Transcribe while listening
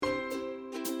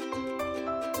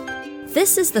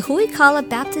This is the Huikala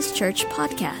Baptist Church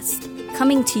podcast,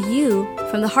 coming to you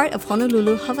from the heart of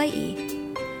Honolulu, Hawaii.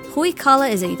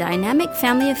 Huikala is a dynamic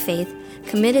family of faith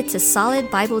committed to solid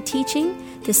Bible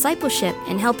teaching, discipleship,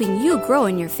 and helping you grow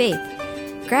in your faith.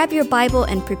 Grab your Bible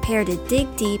and prepare to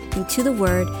dig deep into the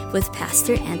Word with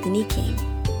Pastor Anthony King.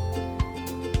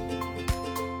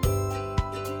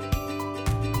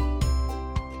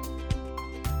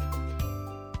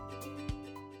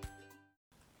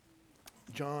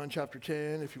 John chapter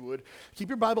 10, if you would. Keep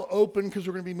your Bible open because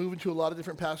we're going to be moving to a lot of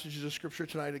different passages of Scripture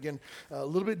tonight. Again, a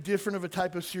little bit different of a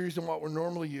type of series than what we're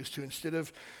normally used to. Instead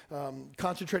of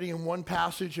concentrating in one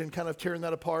passage and kind of tearing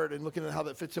that apart and looking at how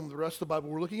that fits in with the rest of the Bible,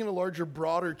 we're looking at a larger,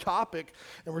 broader topic,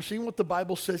 and we're seeing what the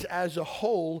Bible says as a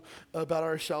whole about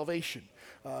our salvation.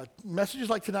 Messages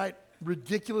like tonight,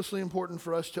 ridiculously important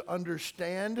for us to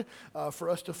understand, for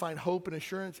us to find hope and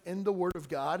assurance in the Word of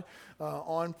God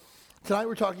Tonight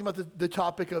we're talking about the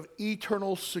topic of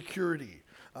eternal security,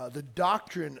 the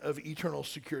doctrine of eternal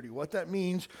security. What that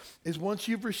means is once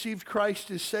you've received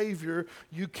Christ as Savior,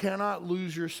 you cannot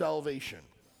lose your salvation.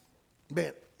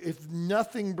 Man, if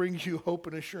nothing brings you hope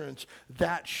and assurance,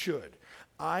 that should.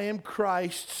 I am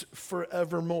Christ's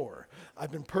forevermore.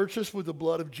 I've been purchased with the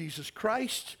blood of Jesus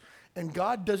Christ, and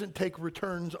God doesn't take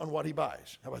returns on what he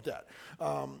buys. How about that?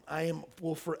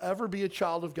 Will forever be a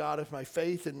child of God if my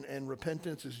faith and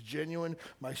repentance is genuine,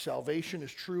 my salvation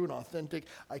is true and authentic.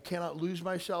 I cannot lose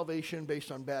my salvation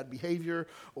based on bad behavior,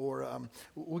 or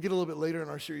we'll get a little bit later in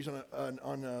our series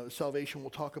on salvation. We'll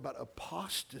talk about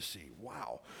apostasy.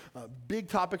 Wow. Big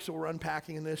topics that we're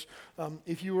unpacking in this.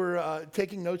 If you were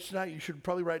taking notes tonight, you should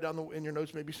probably write down in your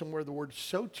notes maybe somewhere the word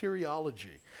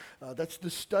soteriology. That's the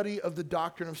study of the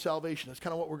doctrine of salvation. That's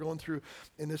kind of what we're going through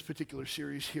in this particular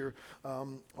series here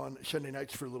on Sunday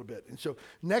nights for a little bit. And so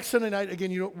next Sunday night, again,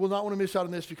 you will not want to miss out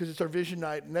on this because it's our vision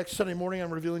night. Next Sunday morning,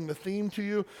 I'm revealing the theme to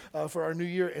you for our new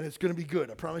year, and it's going to be good.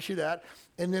 I promise you that.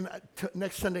 And then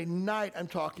next Sunday night, I'm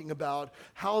talking about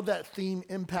how that theme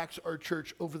impacts our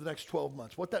church over the next 12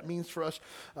 months, what that means for us.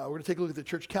 We're going to take a look at the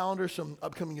church calendar, some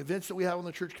upcoming events that we have on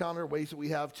the church calendar, ways that we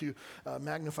have to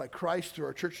magnify Christ through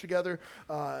our church together.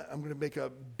 I'm going to make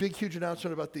a big, huge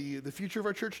announcement about the future of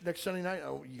our church next Sunday night.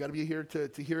 You got to be here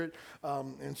to hear it.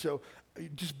 And so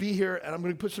just be here, and I'm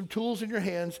going to put some tools in your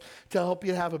hands to help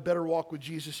you have a better walk with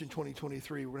Jesus in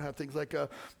 2023. We're going to have things like a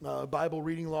Bible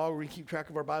reading log where we keep track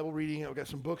of our Bible reading. I've got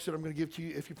some books that I'm going to give to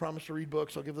you. If you promise to read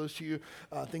books, I'll give those to you,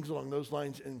 things along those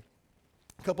lines. And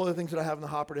a couple other things that I have in the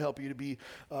hopper to help you to be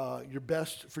your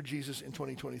best for Jesus in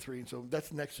 2023. And so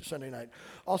that's next Sunday night.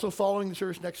 Also, following the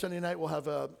service next Sunday night, we'll have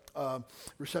a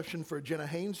reception for Jenna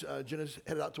Haynes. Jenna's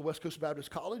headed out to West Coast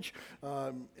Baptist College.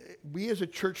 We as a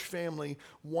church family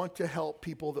want to help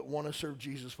people that want to serve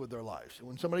Jesus with their lives. And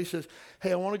when somebody says,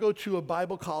 hey, I want to go to a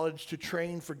Bible college to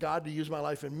train for God to use my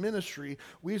life in ministry,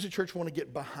 we as a church want to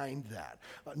get behind that.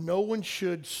 No one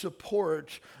should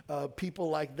support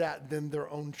people like that than their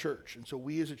own church. And so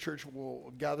we as a church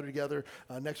will gather together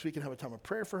next week and have a time of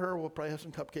prayer for her. We'll probably have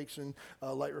some cupcakes and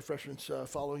light refreshments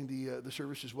following the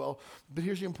service as well. But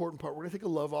here's the important part. We're going to take a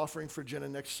love offering for Jenna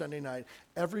next Sunday night.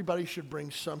 Everybody should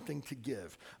bring something to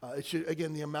give.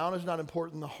 Again, the amount is not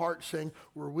important. The heart saying,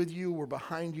 we're with you, we're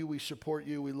behind you, we support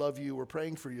you, we love you, we're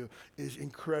praying for you is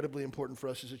incredibly important for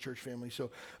us as a church family.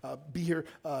 So be here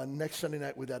next Sunday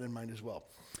night with that in mind as well.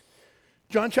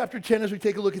 John chapter 10, as we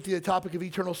take a look at the topic of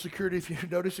eternal security. If you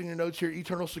notice in your notes here,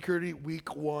 eternal security,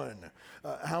 week 1.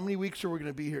 How many weeks are we going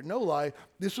to be here? No lie,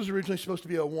 this was originally supposed to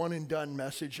be a one and done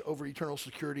message over eternal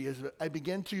security. As I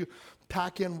began to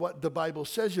pack in what the Bible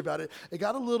says about it, it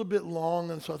got a little bit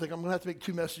long, and so I think I'm going to have to make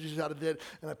 2 messages out of it.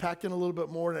 And I packed in a little bit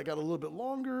more, and I got a little bit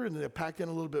longer, and then I packed in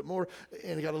a little bit more,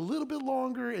 and it got a little bit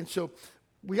longer. And so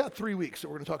we got 3 weeks that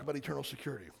we're going to talk about eternal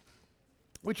security.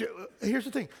 Which, here's the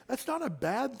thing, that's not a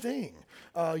bad thing.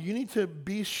 You need to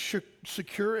be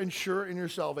secure and sure in your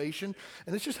salvation,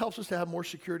 and this just helps us to have more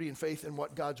security and faith in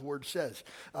what God's Word says.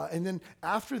 And then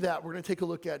after that, we're going to take a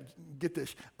look at, get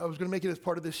this, I was going to make it as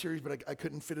part of this series, but I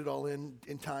couldn't fit it all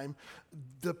in time,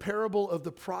 the parable of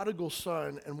the prodigal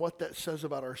son and what that says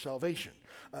about our salvation.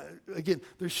 Again,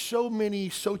 there's so many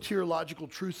soteriological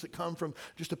truths that come from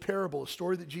just a parable, a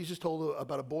story that Jesus told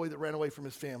about a boy that ran away from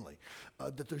his family,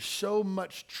 that there's so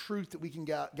much truth that we can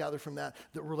gather from that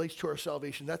relates to our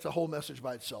salvation. That's a whole message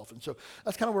by itself. And so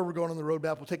that's kind of where we're going on the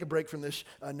roadmap. We'll take a break from this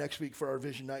next week for our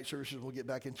Vision Night services. We'll get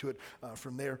back into it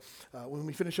from there. When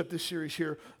we finish up this series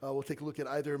here, we'll take a look at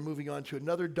either moving on to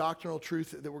another doctrinal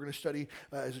truth that we're going to study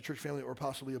as a church family, or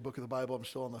possibly a book of the Bible. I'm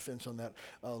still on the fence on that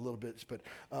a little bit, but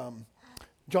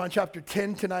John chapter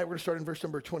 10 tonight, we're going to start in verse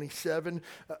number 27.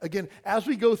 Again, as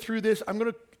we go through this, I'm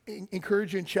going to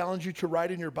encourage you and challenge you to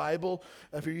write in your Bible.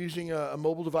 If you're using a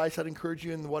mobile device, I'd encourage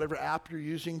you in whatever app you're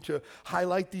using to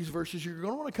highlight these verses. You're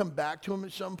going to want to come back to them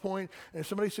at some point. And if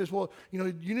somebody says, well, you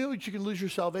know that you can lose your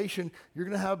salvation, you're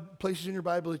going to have places in your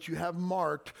Bible that you have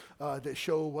marked that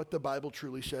show what the Bible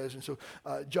truly says. And so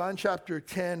John chapter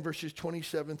 10, verses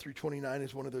 27 through 29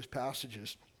 is one of those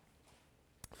passages.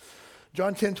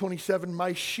 John 10:27,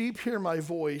 my sheep hear my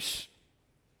voice,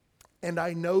 and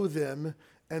I know them,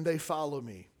 and they follow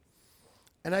me.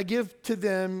 And I give to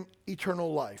them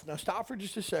eternal life. Now stop for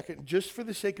just a second, just for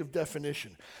the sake of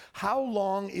definition. How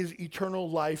long is eternal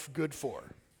life good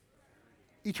for?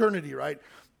 Eternity, right?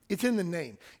 It's in the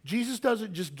name. Jesus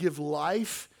doesn't just give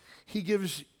life, he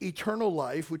gives eternal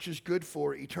life, which is good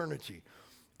for eternity.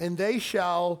 And they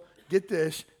shall, get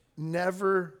this,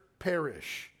 never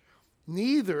perish.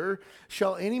 Neither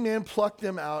shall any man pluck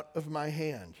them out of my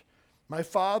hand. My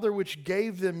Father which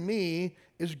gave them me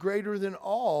is greater than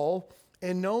all,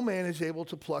 and no man is able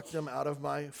to pluck them out of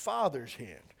my Father's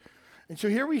hand. And so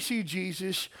here we see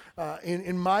Jesus,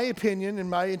 in my opinion, in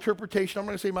my interpretation, I'm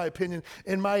going to say my opinion,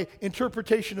 in my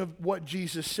interpretation of what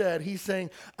Jesus said, he's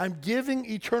saying, I'm giving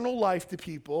eternal life to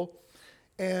people,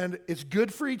 and it's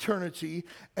good for eternity,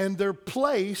 and they're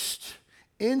placed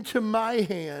into my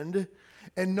hand,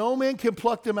 and no man can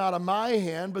pluck them out of my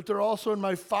hand, but they're also in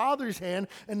my Father's hand,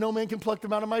 and no man can pluck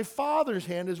them out of my Father's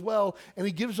hand as well. And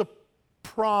he gives a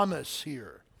promise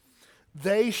here.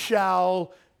 They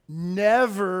shall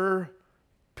never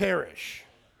perish.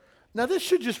 Now this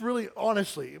should just really,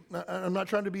 honestly, I'm not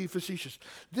trying to be facetious,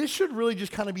 this should really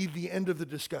just kind of be the end of the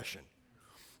discussion.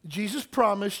 Jesus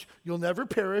promised you'll never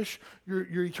perish.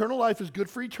 Your eternal life is good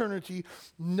for eternity.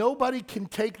 Nobody can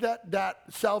take that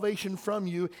salvation from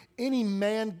you.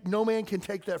 No man can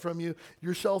take that from you,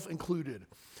 yourself included.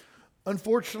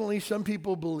 Unfortunately, some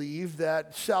people believe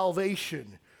that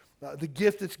salvation, the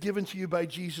gift that's given to you by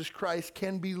Jesus Christ,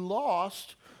 can be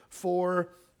lost for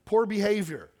poor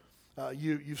behavior.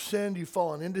 You've sinned, you've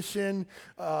fallen into sin,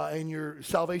 and your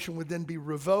salvation would then be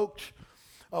revoked.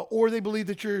 Or they believe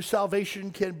that your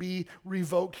salvation can be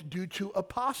revoked due to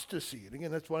apostasy. And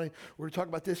again, that's why we're going to talk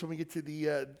about this when we get to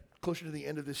the closer to the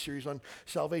end of this series on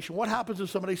salvation. What happens if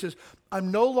somebody says,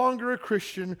 I'm no longer a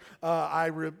Christian, I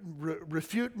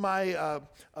refute my,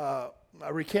 I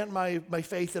recant my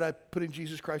faith that I put in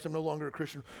Jesus Christ, I'm no longer a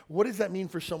Christian. What does that mean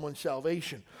for someone's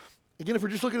salvation? Again, if we're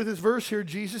just looking at this verse here,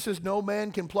 Jesus says, no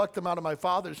man can pluck them out of my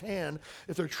Father's hand.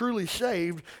 If they're truly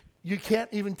saved, you can't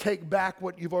even take back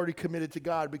what you've already committed to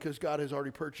God because God has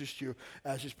already purchased you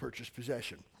as his purchased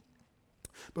possession.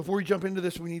 Before we jump into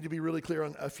this, we need to be really clear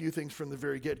on a few things from the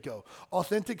very get-go.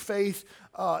 Authentic faith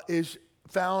is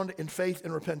found in faith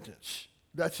and repentance.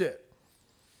 That's it.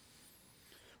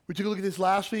 We took a look at this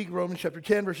last week, Romans chapter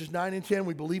 10, verses 9 and 10.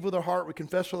 We believe with our heart, we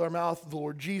confess with our mouth the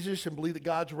Lord Jesus, and believe that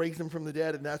God's raised him from the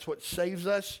dead, and that's what saves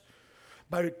us.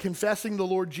 By confessing the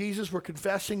Lord Jesus, we're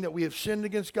confessing that we have sinned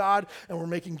against God, and we're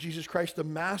making Jesus Christ the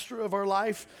master of our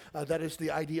life. That is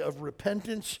the idea of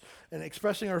repentance. And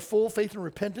expressing our full faith and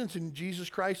repentance in Jesus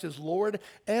Christ as Lord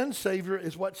and Savior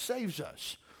is what saves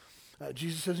us.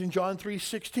 Jesus says in John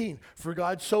 3:16, for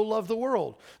God so loved the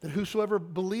world that whosoever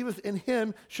believeth in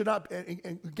him should not,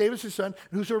 and gave us his son,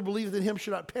 and whosoever believeth in him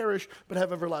should not perish, but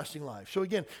have everlasting life. So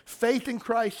again, faith in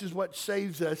Christ is what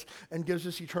saves us and gives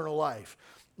us eternal life.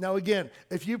 Now again,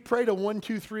 if you prayed a 1,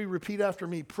 2, 3, repeat after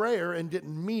me prayer and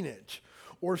didn't mean it,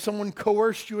 or someone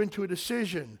coerced you into a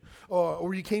decision,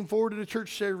 or you came forward at a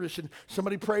church service and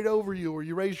somebody prayed over you, or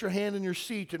you raised your hand in your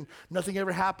seat and nothing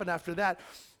ever happened after that,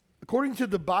 according to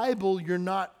the Bible, you're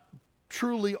not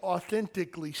truly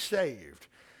authentically saved.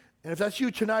 And if that's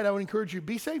you tonight, I would encourage you,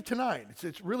 be saved tonight.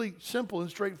 It's really simple and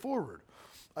straightforward.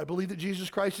 I believe that Jesus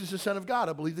Christ is the Son of God.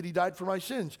 I believe that he died for my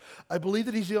sins. I believe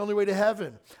that he's the only way to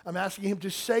heaven. I'm asking him to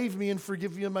save me and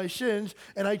forgive me of my sins,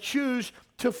 and I choose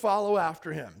to follow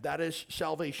after him. That is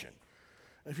salvation.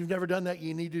 And if you've never done that,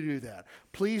 you need to do that.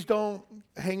 Please don't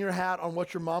hang your hat on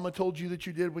what your mama told you that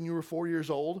you did when you were 4 years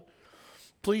old.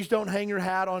 Please don't hang your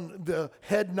hat on the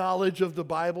head knowledge of the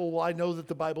Bible. Well, I know that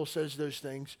the Bible says those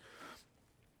things.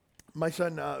 My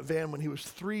son, Van, when he was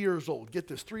 3 years old, get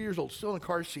this, 3 years old, still in a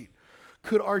car seat,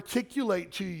 could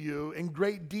articulate to you in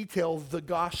great detail the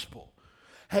gospel.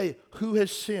 Hey, who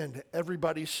has sinned?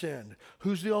 Everybody's sinned.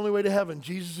 Who's the only way to heaven?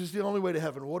 Jesus is the only way to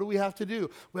heaven. What do we have to do?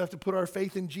 We have to put our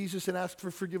faith in Jesus and ask for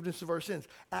forgiveness of our sins.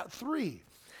 At 3.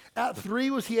 At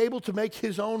 3, was he able to make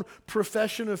his own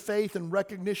profession of faith and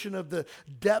recognition of the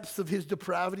depths of his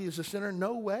depravity as a sinner?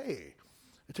 No way.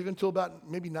 It took until about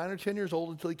maybe 9 or 10 years old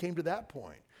until he came to that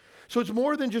point. So it's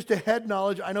more than just a head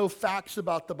knowledge. I know facts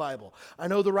about the Bible. I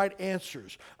know the right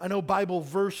answers. I know Bible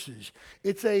verses.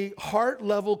 It's a heart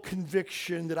level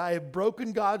conviction that I have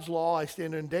broken God's law. I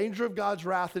stand in danger of God's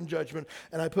wrath and judgment,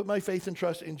 and I put my faith and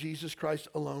trust in Jesus Christ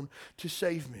alone to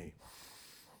save me.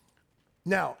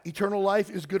 Now, eternal life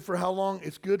is good for how long?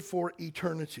 It's good for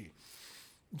eternity.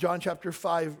 John chapter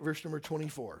 5, verse number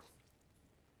 24.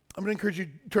 I'm going to encourage you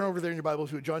to turn over there in your Bible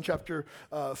to John chapter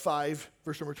 5,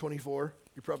 verse number 24.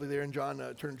 You're probably there in John.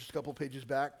 Turn just a couple pages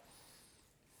back.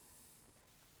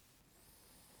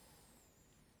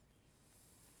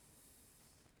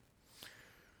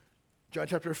 John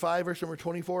chapter 5, verse number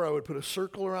 24. I would put a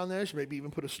circle around this, maybe even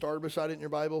put a star beside it in your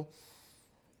Bible.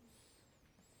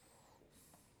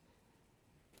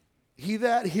 He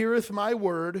that heareth my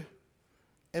word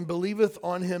and believeth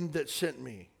on him that sent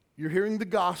me. You're hearing the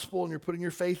gospel and you're putting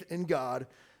your faith in God.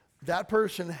 That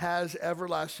person has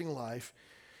everlasting life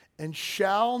and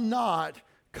shall not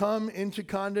come into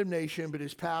condemnation, but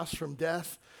is passed from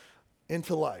death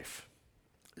into life.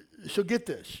 So get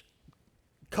this.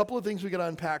 A couple of things we got to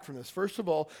unpack from this. First of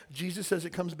all, Jesus says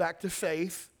it comes back to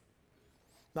faith,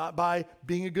 not by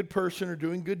being a good person or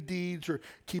doing good deeds or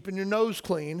keeping your nose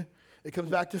clean. It comes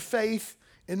back to faith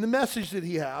in the message that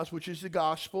he has, which is the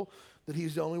gospel, that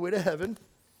he's the only way to heaven.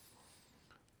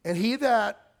 And he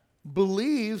that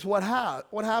believes, what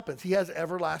happens? He has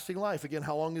everlasting life. Again,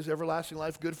 how long is everlasting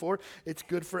life good for? It's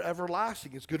good for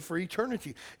everlasting. It's good for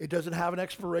eternity. It doesn't have an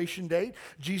expiration date.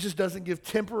 Jesus doesn't give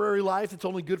temporary life. It's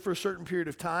only good for a certain period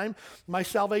of time. My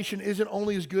salvation isn't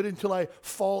only as good until I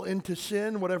fall into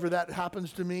sin, whatever that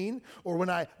happens to mean, or when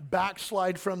I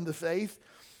backslide from the faith.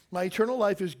 My eternal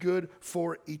life is good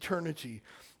for eternity.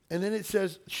 And then it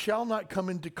says, shall not come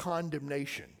into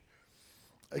condemnation.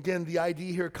 Again, the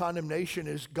idea here, condemnation,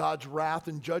 is God's wrath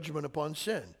and judgment upon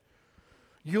sin.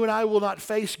 You and I will not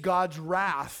face God's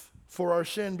wrath for our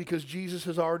sin because Jesus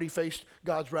has already faced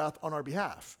God's wrath on our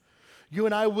behalf. You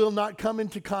and I will not come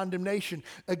into condemnation.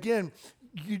 Again,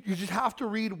 you just have to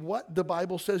read what the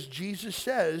Bible says. Jesus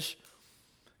says,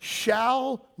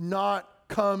 shall not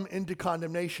come into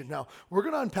condemnation. Now, we're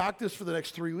going to unpack this for the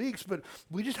next 3 weeks, but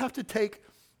we just have to take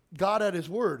God at his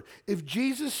word. If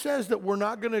Jesus says that we're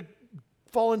not going to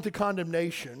fall into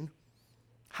condemnation,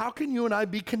 how can you and I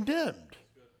be condemned?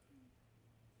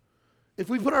 If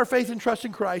we put our faith and trust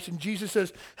in Christ and Jesus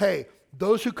says, hey,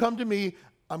 those who come to me,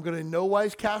 I'm going to in no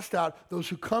wise cast out. Those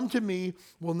who come to me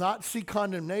will not see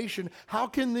condemnation. How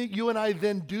can you and I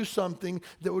then do something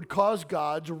that would cause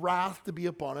God's wrath to be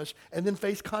upon us and then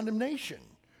face condemnation?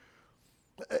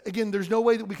 Again, there's no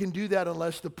way that we can do that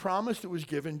unless the promise that was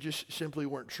given just simply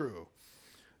weren't true.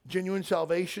 Genuine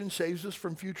salvation saves us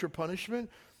from future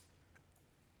punishment.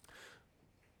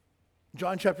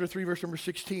 John chapter 3, verse number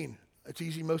 16. It's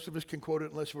easy. Most of us can quote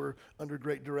it unless we're under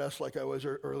great duress like I was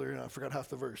earlier, and I forgot half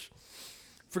the verse.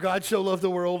 For God so loved the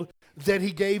world that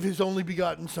he gave his only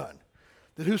begotten Son,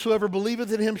 that whosoever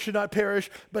believeth in him should not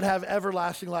perish, but have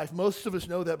everlasting life. Most of us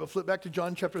know that, but flip back to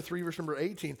John chapter 3, verse number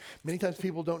 18. Many times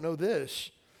people don't know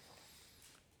this.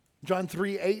 John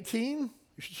 3:18, you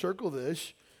should circle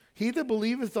this. He that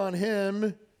believeth on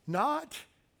him not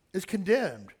is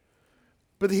condemned,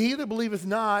 but he that believeth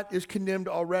not is condemned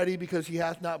already, because he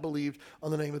hath not believed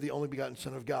on the name of the only begotten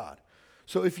Son of God.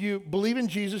 So if you believe in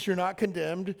Jesus, you're not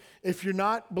condemned. If you're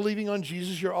not believing on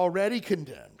Jesus, you're already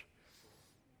condemned.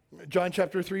 John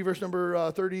chapter 3, verse number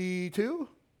 32?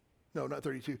 No, not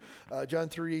 32. John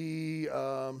 3,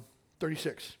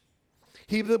 36.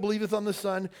 He that believeth on the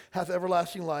Son hath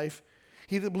everlasting life.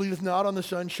 He that believeth not on the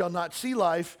Son shall not see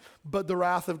life, but the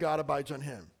wrath of God abides on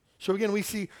him. So again, we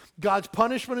see God's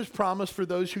punishment is promised for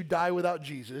those who die without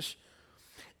Jesus.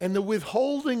 And the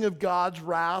withholding of God's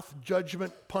wrath,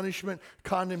 judgment, punishment,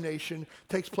 condemnation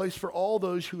takes place for all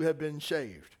those who have been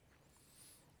saved.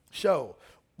 So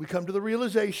we come to the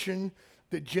realization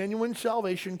that genuine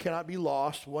salvation cannot be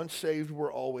lost. Once saved,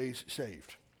 we're always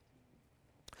saved.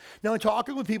 Now, in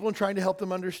talking with people and trying to help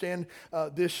them understand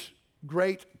this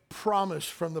great promise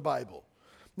from the Bible.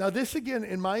 Now, this, again,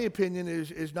 in my opinion,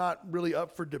 is not really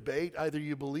up for debate. Either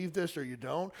you believe this or you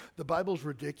don't. The Bible's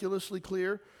ridiculously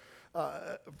clear.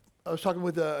 I was talking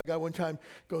with a guy one time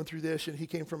going through this, and he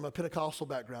came from a Pentecostal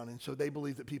background, and so they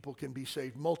believe that people can be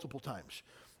saved multiple times.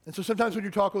 And so sometimes when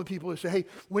you're talking with people, they say, hey,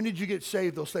 when did you get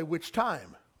saved? They'll say, which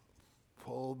time?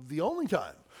 Well, the only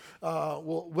time.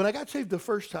 Well, when I got saved the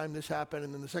first time, this happened,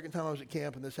 and then the second time I was at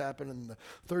camp, and this happened, and the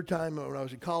third time when I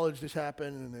was in college, this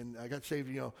happened, and then I got saved.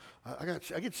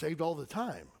 I get saved all the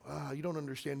time. You don't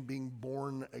understand being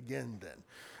born again then.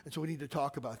 And so we need to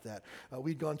talk about that.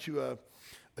 We'd gone to a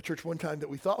church one time that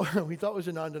we thought was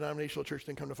a non-denominational church,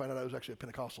 then come to find out it was actually a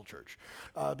Pentecostal church,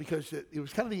 because it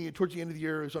was kind of towards the end of the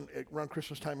year. It was around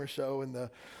Christmas time or so, and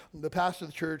the pastor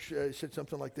of the church said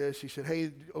something like this. He said,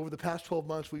 "Hey, over the past 12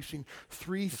 months, we've seen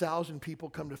 3,000 people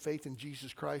come to faith in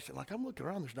Jesus Christ." And I'm looking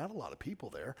around, there's not a lot of people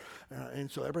there,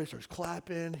 and so everybody starts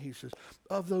clapping. He says,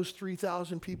 of those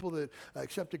 3,000 people that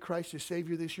accepted Christ as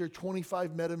Savior this year,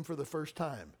 25 met Him for the first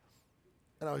time.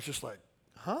 And I was just like,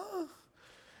 huh?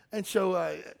 And so,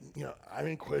 I'm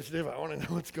inquisitive. I want to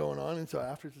know what's going on. And so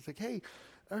afterwards, it's like, hey,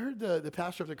 I heard the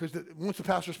pastor up there, because once the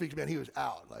pastor speaks, man, he was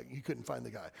out. You couldn't find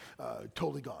the guy,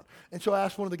 totally gone. And so I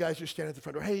asked one of the guys who's standing at the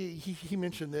front door, hey, he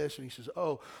mentioned this. And he says,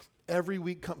 oh, every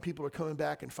week people are coming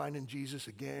back and finding Jesus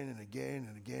again and again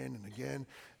and again and again.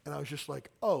 And I was just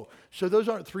like, oh, so those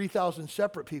aren't 3,000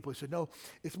 separate people. He said, no,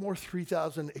 it's more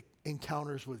 3,000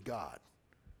 encounters with God.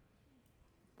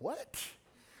 What?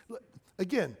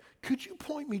 Again, could you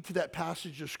point me to that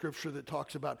passage of Scripture that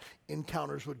talks about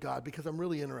encounters with God? Because I'm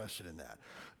really interested in that.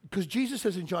 Because Jesus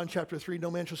says in John chapter 3, no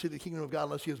man shall see the kingdom of God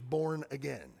unless he is born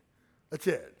again. That's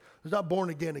it. It's not born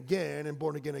again and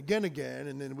born again,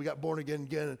 and then we got born again,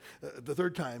 the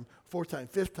third time, fourth time,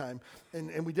 fifth time.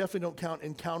 And we definitely don't count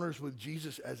encounters with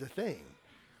Jesus as a thing.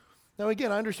 Now,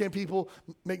 again, I understand people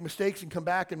make mistakes and come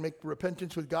back and make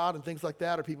repentance with God and things like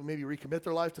that, or people maybe recommit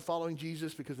their life to following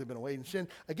Jesus because they've been away in sin.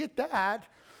 I get that.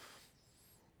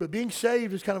 But being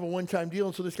saved is kind of a one-time deal.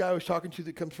 And so this guy I was talking to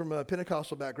that comes from a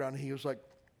Pentecostal background, and he was like,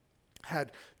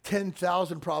 had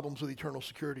 10,000 problems with eternal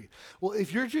security. Well,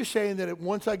 if you're just saying that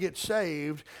once I get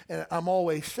saved and I'm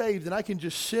always saved, then I can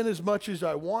just sin as much as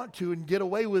I want to and get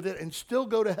away with it and still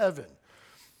go to heaven.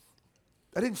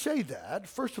 I didn't say that.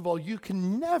 First of all, you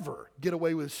can never get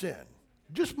away with sin.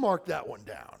 Just mark that one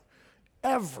down.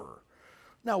 Ever.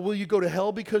 Now, will you go to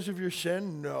hell because of your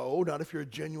sin? No, not if you're a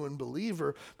genuine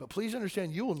believer. But please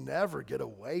understand, you will never get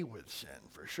away with sin,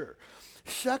 for sure.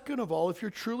 Second of all, if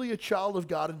you're truly a child of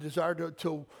God and desire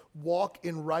to walk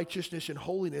in righteousness and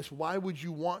holiness, why would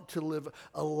you want to live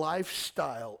a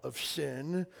lifestyle of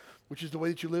sin, which is the way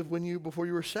that you lived before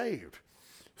you were saved?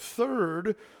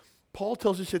 Third, Paul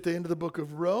tells us at the end of the book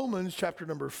of Romans, chapter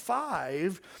number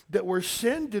 5, that where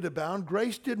sin did abound,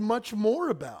 grace did much more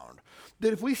abound.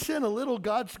 That if we sin a little,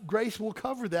 God's grace will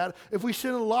cover that. If we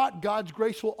sin a lot, God's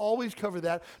grace will always cover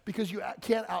that, because you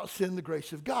can't out-sin the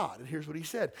grace of God. And here's what he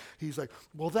said. He's like,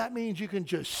 well, that means you can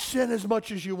just sin as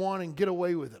much as you want and get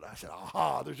away with it. I said,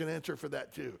 aha, there's an answer for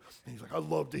that too. And he's like, I'd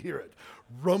love to hear it.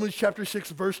 Romans chapter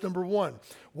 6, verse number 1.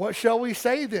 What shall we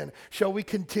say then? Shall we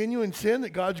continue in sin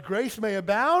that God's grace may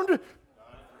abound?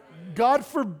 God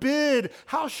forbid.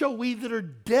 How shall we that are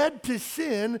dead to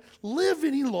sin live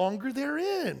any longer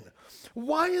therein?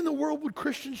 Why in the world would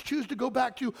Christians choose to go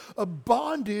back to a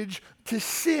bondage to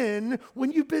sin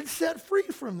when you've been set free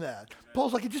from that?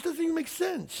 Paul's like, it just doesn't even make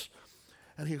sense.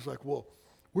 And he was like, well,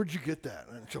 where'd you get that?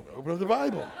 And so open up the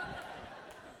Bible.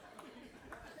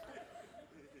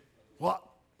 Well,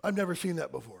 I've never seen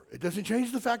that before. It doesn't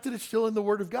change the fact that it's still in the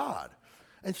Word of God.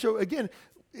 And so again,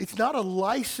 it's not a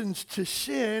license to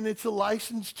sin, it's a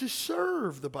license to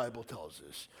serve, the Bible tells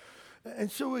us.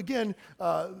 And so again,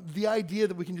 the idea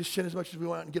that we can just sin as much as we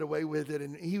want and get away with it.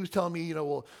 And he was telling me,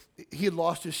 well, he had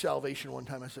lost his salvation one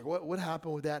time. I said, what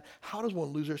happened with that? How does one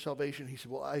lose their salvation? He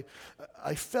said, well,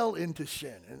 I fell into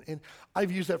sin. And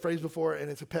I've used that phrase before,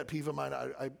 and it's a pet peeve of mine.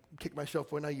 I kick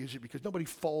myself when I use it, because nobody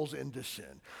falls into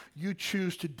sin. You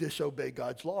choose to disobey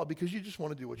God's law because you just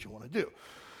want to do what you want to do.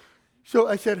 So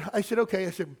I said,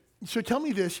 okay. So tell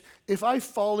me this, if I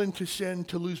fall into sin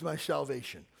to lose my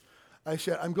salvation, I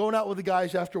said, I'm going out with the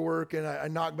guys after work and I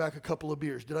knock back a couple of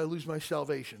beers. Did I lose my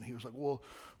salvation? He was like, well,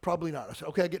 probably not. I said,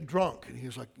 okay, I get drunk. And he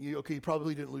was like, okay, you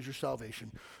probably didn't lose your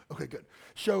salvation. Okay, good.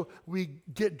 So we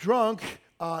get drunk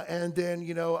and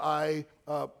then, I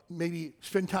maybe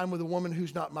spend time with a woman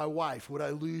who's not my wife. Would I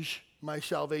lose my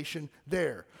salvation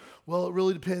there? Well, it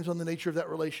really depends on the nature of that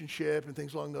relationship and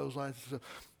things along those lines. So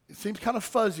it seems kind of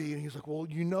fuzzy. And he's like, well,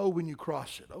 when you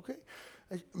cross it. Okay.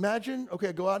 Imagine,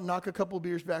 I go out and knock a couple of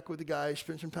beers back with the guys,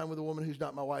 spend some time with a woman who's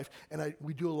not my wife, and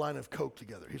we do a line of Coke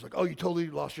together. He's like, oh, you totally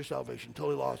lost your salvation,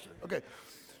 totally lost it. Okay.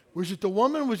 Was it the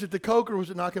woman, was it the Coke, or was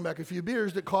it knocking back a few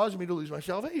beers that caused me to lose my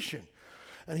salvation?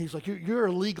 And he's like, you're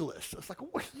a legalist. I was like,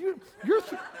 what?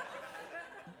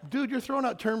 Dude, you're throwing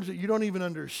out terms that you don't even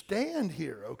understand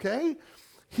here, okay?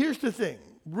 Here's the thing,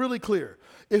 really clear.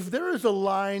 If there is a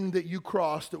line that you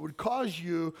cross that would cause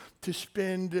you to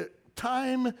spend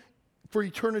time for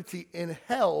eternity in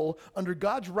hell under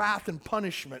God's wrath and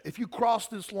punishment, if you cross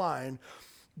this line,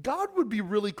 God would be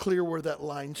really clear where that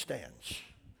line stands.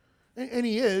 And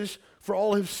he is, for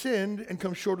all have sinned and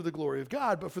come short of the glory of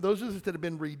God. But for those of us that have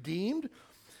been redeemed,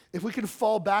 if we can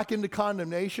fall back into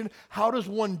condemnation, how does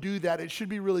one do that? It should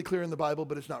be really clear in the Bible,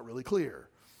 but it's not really clear.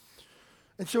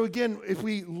 And so again, if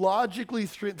we logically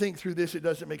think through this, it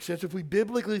doesn't make sense. If we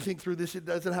biblically think through this, it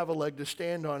doesn't have a leg to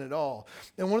stand on at all.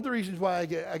 And one of the reasons why I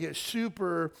get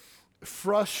super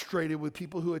frustrated with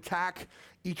people who attack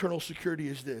eternal security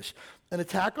is this. An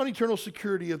attack on eternal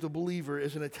security of the believer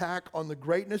is an attack on the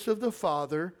greatness of the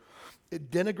Father. It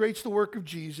denigrates the work of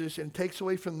Jesus and takes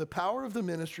away from the power of the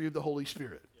ministry of the Holy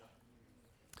Spirit.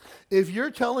 If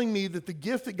you're telling me that the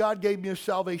gift that God gave me of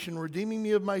salvation, redeeming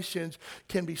me of my sins,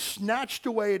 can be snatched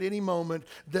away at any moment,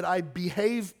 that I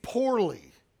behave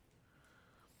poorly,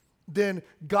 then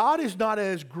God is not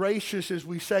as gracious as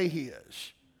we say he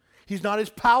is. He's not as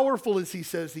powerful as he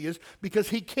says he is, because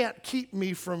he can't keep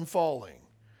me from falling.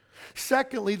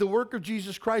 Secondly, the work of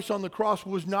Jesus Christ on the cross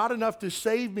was not enough to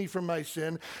save me from my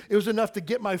sin. It was enough to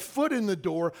get my foot in the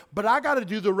door, but I got to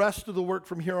do the rest of the work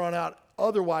from here on out.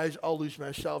 Otherwise, I'll lose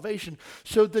my salvation.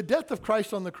 So the death of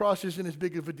Christ on the cross isn't as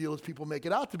big of a deal as people make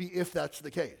it out to be, if that's the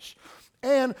case.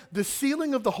 And the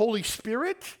sealing of the Holy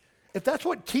Spirit, if that's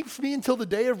what keeps me until the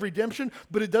day of redemption,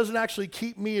 but it doesn't actually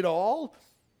keep me at all,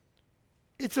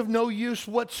 it's of no use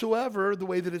whatsoever the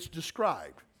way that it's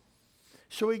described.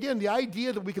 So again, the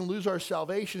idea that we can lose our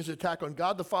salvation is an attack on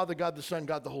God the Father, God the Son,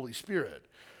 God the Holy Spirit.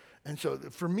 And so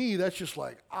for me, that's just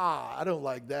like, I don't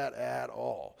like that at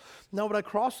all. Now, would I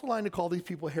cross the line to call these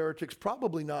people heretics?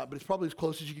 Probably not, but it's probably as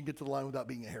close as you can get to the line without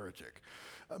being a heretic.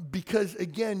 Because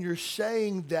again, you're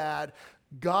saying that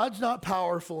God's not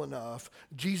powerful enough,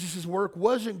 Jesus' work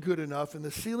wasn't good enough, and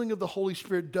the sealing of the Holy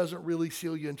Spirit doesn't really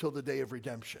seal you until the day of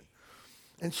redemption.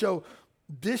 And so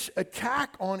this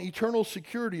attack on eternal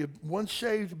security of once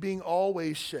saved being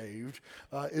always saved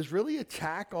is really an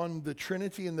attack on the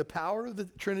Trinity and the power of the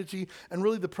Trinity and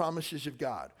really the promises of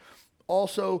God.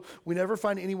 Also, we never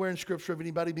find anywhere in Scripture of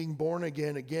anybody being born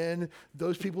again. Again,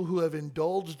 those people who have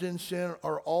indulged in sin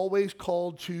are always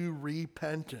called to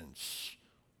repentance.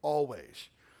 Always.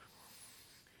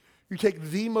 You take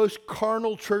the most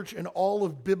carnal church in all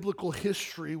of biblical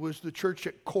history was the church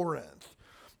at Corinth.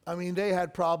 I mean, they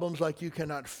had problems like you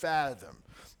cannot fathom.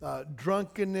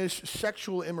 Drunkenness,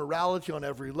 sexual immorality on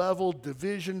every level,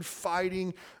 division,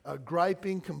 fighting,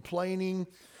 griping, complaining,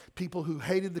 people who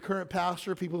hated the current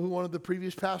pastor, people who wanted the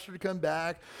previous pastor to come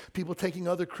back, people taking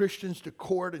other Christians to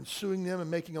court and suing them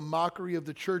and making a mockery of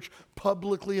the church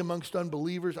publicly amongst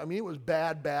unbelievers. I mean, it was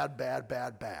bad, bad, bad,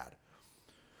 bad, bad.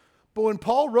 But when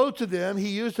Paul wrote to them, he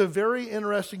used a very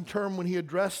interesting term when he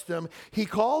addressed them. He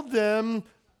called them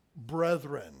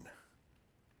brethren,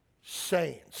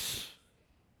 saints,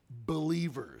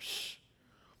 believers.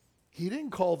 He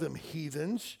didn't call them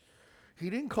heathens. He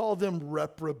didn't call them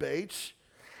reprobates.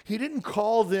 He didn't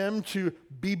call them to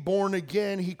be born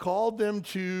again. He called them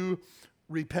to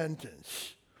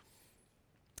repentance.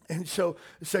 And so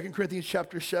 2 Corinthians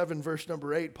chapter 7, verse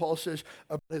number 8, Paul says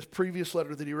about his previous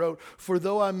letter that he wrote, "For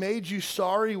though I made you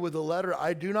sorry with a letter,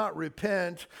 I do not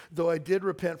repent, though I did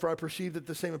repent, for I perceive that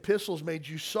the same epistles made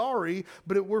you sorry,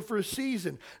 but it were for a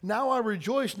season. Now I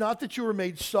rejoice, not that you were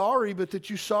made sorry, but that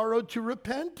you sorrowed to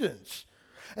repentance.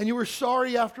 And you were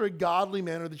sorry after a godly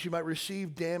manner, that you might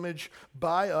receive damage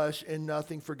by us in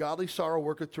nothing. For godly sorrow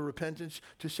worketh to repentance,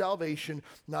 to salvation,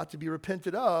 not to be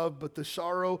repented of, but the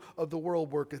sorrow of the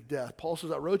world worketh death." Paul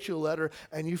says, I wrote you a letter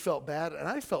and you felt bad, and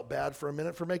I felt bad for a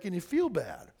minute for making you feel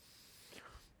bad.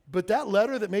 But that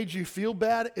letter that made you feel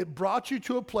bad, it brought you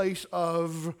to a place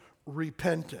of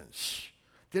repentance.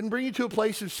 Didn't bring you to a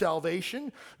place of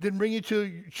salvation. Didn't bring you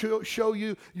to show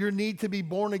you your need to be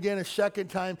born again a second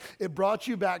time. It brought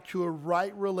you back to a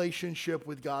right relationship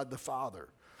with God the Father.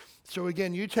 So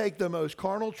again, you take the most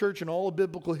carnal church in all of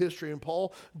biblical history, and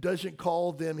Paul doesn't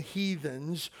call them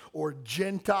heathens or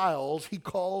Gentiles. He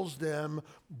calls them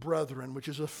brethren, which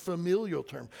is a familial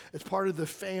term. It's part of the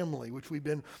family, which we've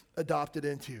been adopted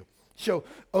into. So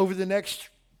over the next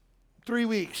 3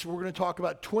 weeks, we're going to talk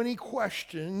about 20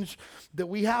 questions that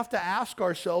we have to ask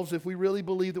ourselves if we really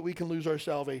believe that we can lose our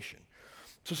salvation.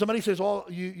 So somebody says,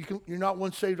 you're not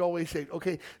once saved, always saved.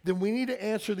 Okay, then we need to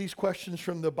answer these questions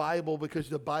from the Bible because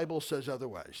the Bible says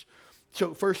otherwise.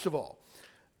 So first of all,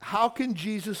 how can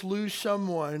Jesus lose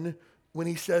someone when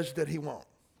he says that he won't?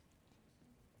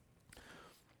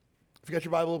 If you got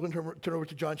your Bible open, turn over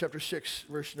to John chapter 6,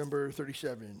 verse number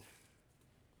 37.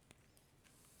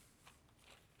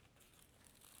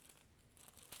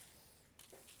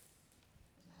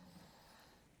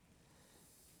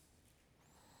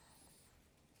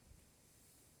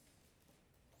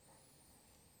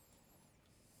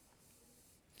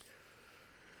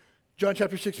 John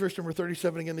chapter 6, verse number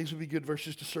 37. Again, these would be good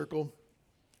verses to circle.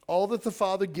 All that the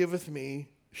Father giveth me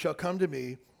shall come to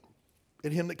me,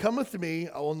 and him that cometh to me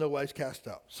I will no wise cast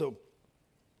out. So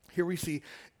here we see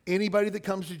anybody that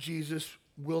comes to Jesus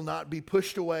will not be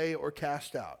pushed away or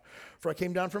cast out. For I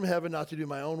came down from heaven not to do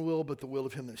my own will, but the will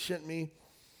of him that sent me.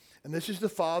 And this is the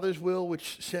Father's will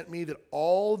which sent me, that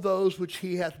all those which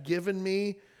he hath given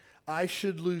me, I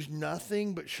should lose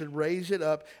nothing, but should raise it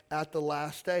up at the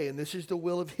last day. And this is the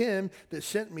will of him that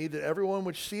sent me, that everyone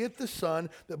which seeth the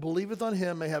Son, that believeth on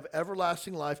him, may have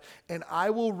everlasting life, and I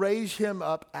will raise him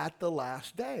up at the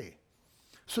last day.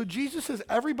 So Jesus says,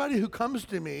 everybody who comes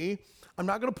to me, I'm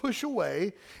not going to push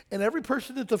away, and every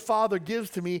person that the Father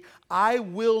gives to me, I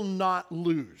will not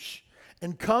lose.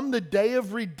 And come the day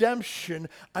of redemption,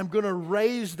 I'm going to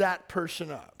raise that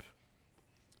person up.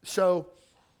 So,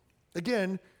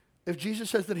 again, if Jesus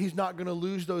says that he's not going to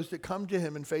lose those that come to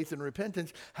him in faith and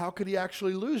repentance, how could he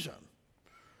actually lose them?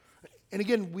 And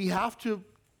again, we have to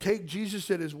take Jesus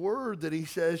at his word that he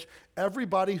says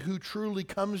everybody who truly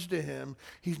comes to him,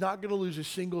 he's not going to lose a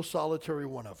single solitary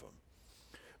one of them.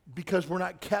 Because we're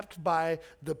not kept by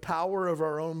the power of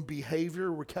our own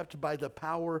behavior, we're kept by the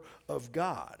power of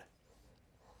God.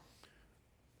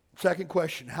 Second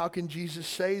question, how can Jesus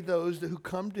say those who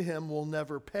come to him will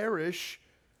never perish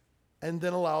and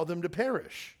then allow them to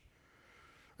perish?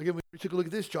 Again, we took a look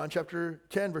at this, John chapter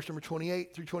 10, verse number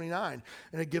 28 through 29.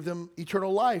 And I give them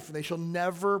eternal life, and they shall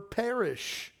never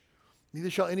perish.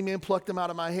 Neither shall any man pluck them out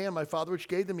of my hand. My Father which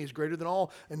gave them me is greater than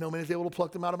all, and no man is able to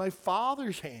pluck them out of my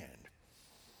Father's hand.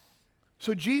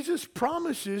 So Jesus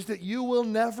promises that you will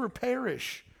never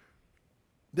perish.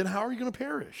 Then how are you going to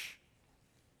perish?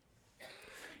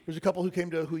 There's a couple who came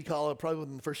to Huikala probably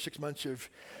within the first 6 months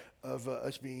of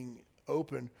us being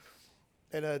open.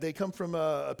 And they come from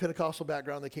a Pentecostal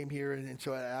background. They came here, and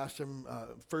so I asked them,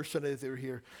 first Sunday that they were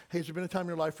here, hey, has there been a time in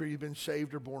your life where you've been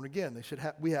saved or born again? They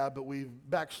said, we have, but we've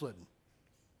backslidden.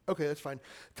 Okay, that's fine.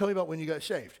 Tell me about when you got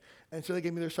saved. And so they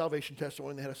gave me their salvation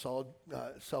testimony. They had a solid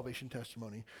salvation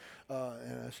testimony.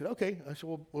 And I said, okay. I said,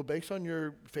 well, based on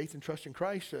your faith and trust in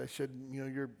Christ, I said,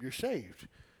 you're saved.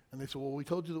 And they said, well, we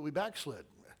told you that we backslid.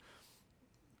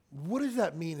 What does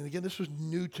that mean? And again, this was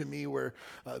new to me, where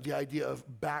the idea of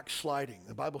backsliding.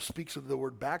 The Bible speaks of the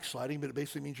word backsliding, but it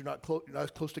basically means you're not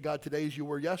as close to God today as you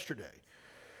were yesterday.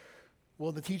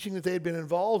 Well, the teaching that they had been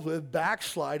involved with,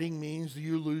 backsliding means that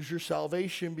you lose your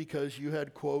salvation because you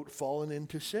had, quote, fallen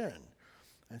into sin.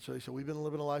 And so they said, we've been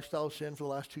living a lifestyle of sin for the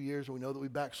last 2 years, and we know that we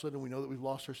backslid, and we know that we've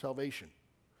lost our salvation.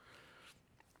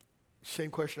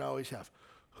 Same question I always have.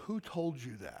 Who told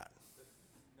you that?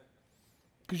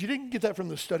 Because you didn't get that from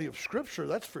the study of Scripture,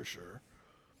 that's for sure.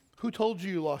 Who told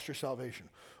you lost your salvation?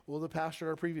 Well, the pastor at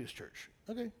our previous church.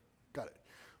 Okay, got it.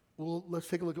 Well, let's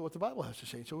take a look at what the Bible has to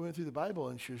say. So we went through the Bible,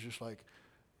 and she was just like,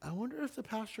 I wonder if the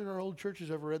pastor at our old church has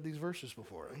ever read these verses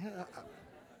before. Yeah,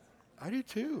 I do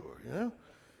too,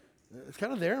 It's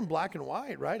kind of there in black and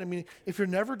white, right? I mean, if you're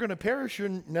never going to perish, you're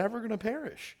never going to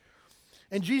perish.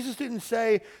 And Jesus didn't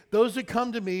say, those that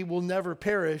come to me will never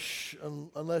perish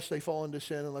unless they fall into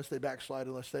sin, unless they backslide,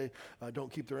 unless they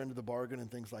don't keep their end of the bargain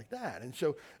and things like that. And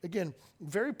so, again,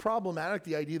 very problematic,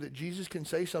 the idea that Jesus can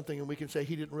say something and we can say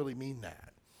he didn't really mean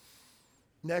that.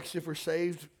 Next, if we're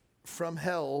saved from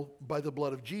hell by the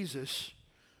blood of Jesus,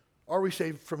 are we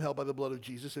saved from hell by the blood of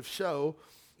Jesus? If so,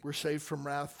 we're saved from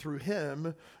wrath through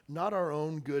him, not our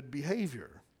own good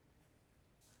behavior.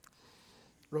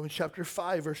 Romans chapter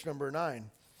 5, verse number 9.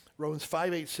 Romans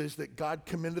 5:8 says that God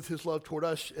commendeth his love toward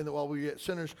us, and that while we were yet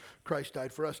sinners, Christ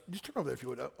died for us. Just turn over there if you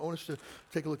would. I want us to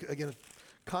take a look. Again,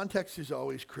 context is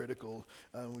always critical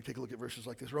when we take a look at verses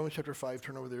like this. Romans chapter 5,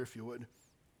 turn over there if you would.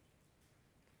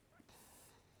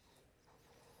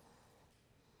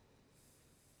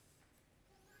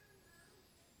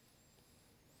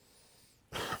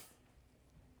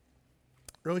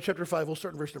 Romans chapter 5, we'll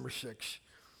start in verse number 6.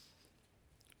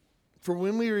 For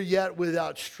when we were yet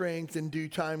without strength, in due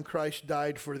time Christ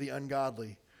died for the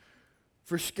ungodly.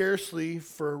 For scarcely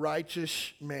for a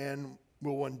righteous man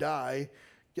will one die,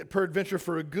 yet peradventure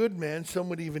for a good man some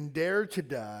would even dare to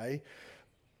die.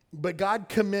 But God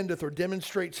commendeth or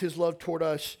demonstrates his love toward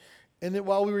us, in that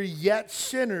while we were yet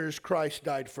sinners, Christ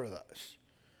died for us.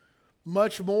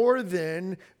 Much more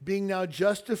then, being now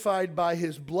justified by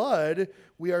his blood,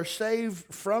 we are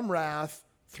saved from wrath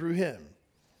through him.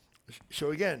 So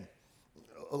again,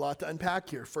 a lot to unpack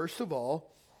here. First of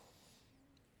all,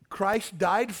 Christ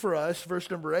died for us,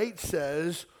 verse number 8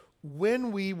 says,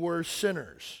 when we were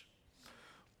sinners.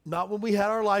 Not when we had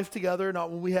our life together,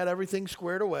 not when we had everything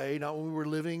squared away, not when we were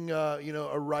living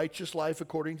a righteous life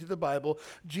according to the Bible.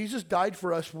 Jesus died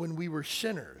for us when we were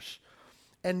sinners.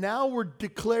 And now we're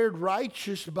declared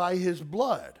righteous by his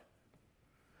blood.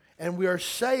 And we are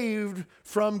saved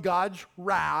from God's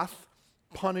wrath,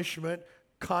 punishment,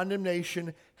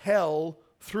 condemnation, hell,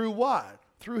 through what?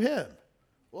 Through him.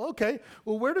 Well, okay.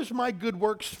 Well, where does my good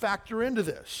works factor into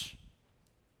this?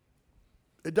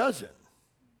 It doesn't.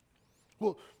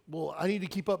 Well, I need to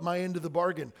keep up my end of the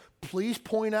bargain. Please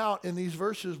point out in these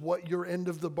verses what your end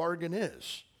of the bargain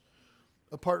is,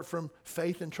 apart from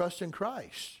faith and trust in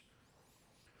Christ.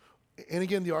 And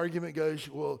again, the argument goes,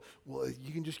 well,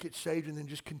 you can just get saved and then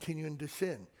just continue into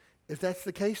sin. If that's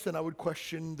the case, then I would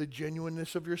question the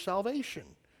genuineness of your salvation,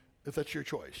 if that's your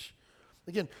choice.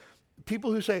 Again,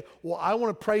 people who say, well, I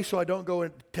want to pray so I don't go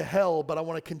to hell, but I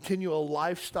want to continue a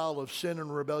lifestyle of sin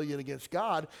and rebellion against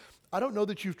God, I don't know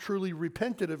that you've truly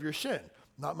repented of your sin.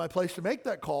 Not my place to make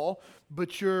that call,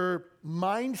 but your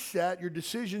mindset, your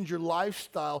decisions, your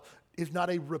lifestyle is not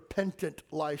a repentant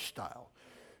lifestyle.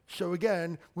 So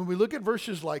again, when we look at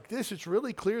verses like this, it's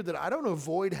really clear that I don't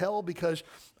avoid hell because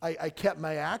I kept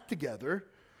my act together.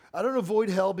 I don't avoid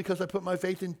hell because I put my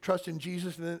faith and trust in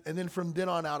Jesus, and then from then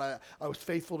on out, I was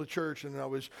faithful to church, and I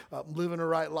was living a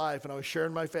right life, and I was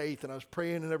sharing my faith, and I was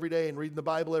praying every day and reading the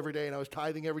Bible every day, and I was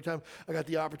tithing every time I got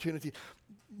the opportunity.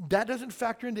 That doesn't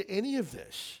factor into any of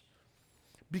this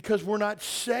because we're not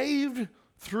saved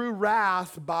through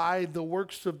wrath by the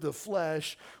works of the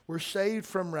flesh. We're saved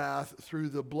from wrath through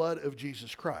the blood of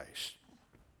Jesus Christ.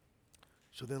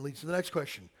 So then leads to the next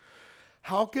question.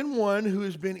 How can one who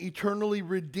has been eternally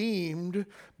redeemed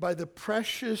by the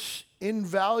precious,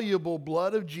 invaluable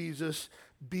blood of Jesus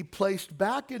be placed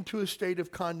back into a state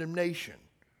of condemnation?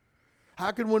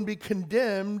 How can one be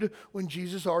condemned when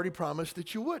Jesus already promised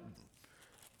that you wouldn't?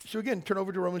 So again, turn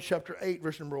over to Romans chapter 8,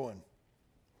 verse number 1.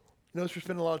 Notice we're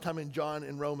spending a lot of time in John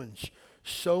and Romans.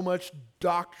 So much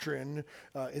doctrine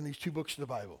in these two books of the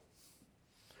Bible.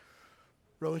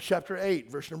 Romans chapter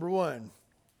 8, verse number 1.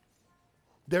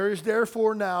 There is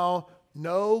therefore now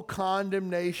no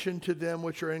condemnation to them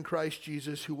which are in Christ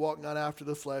Jesus, who walk not after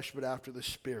the flesh, but after the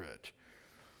Spirit.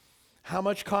 How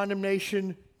much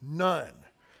condemnation? None.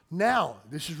 Now,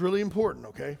 this is really important,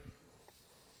 okay?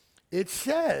 It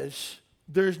says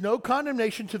there's no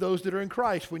condemnation to those that are in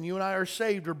Christ. When you and I are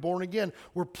saved or born again,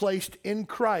 we're placed in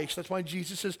Christ. That's why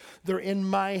Jesus says, they're in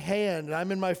my hand, and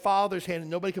I'm in my Father's hand,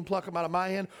 and nobody can pluck them out of my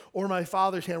hand or my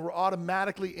Father's hand. We're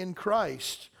automatically in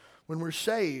Christ when we're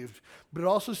saved. But it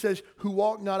also says, who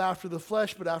walk not after the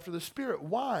flesh, but after the Spirit.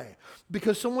 Why?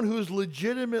 Because someone who is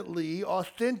legitimately,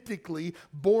 authentically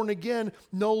born again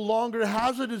no longer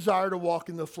has a desire to walk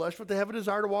in the flesh, but they have a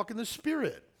desire to walk in the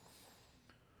Spirit.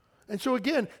 And so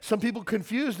again, some people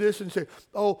confuse this and say,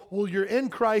 oh, well, you're in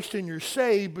Christ and you're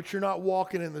saved, but you're not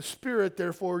walking in the Spirit,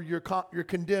 therefore you're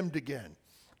condemned again.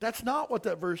 That's not what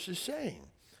that verse is saying.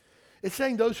 It's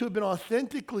saying those who have been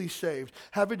authentically saved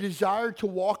have a desire to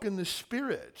walk in the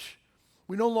Spirit.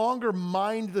 We no longer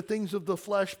mind the things of the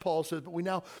flesh, Paul says, but we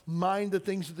now mind the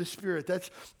things of the Spirit.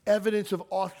 That's evidence of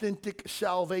authentic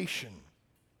salvation.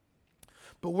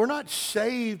 But we're not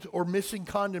saved or missing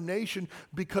condemnation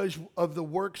because of the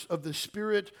works of the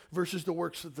Spirit versus the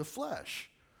works of the flesh.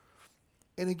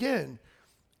 And again,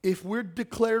 if we're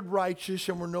declared righteous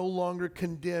and we're no longer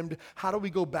condemned, how do we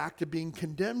go back to being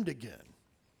condemned again?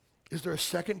 Is there a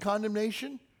second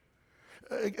condemnation?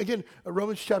 Again,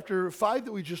 Romans chapter 5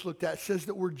 that we just looked at says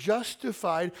that we're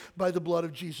justified by the blood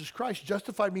of Jesus Christ.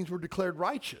 Justified means we're declared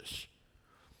righteous.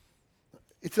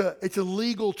 It's a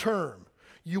legal term.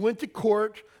 You went to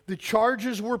court, the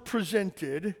charges were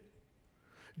presented,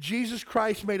 Jesus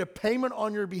Christ made a payment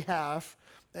on your behalf,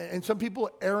 and some people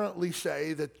errantly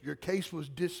say that your case was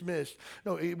dismissed.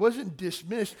 No, it wasn't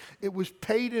dismissed, it was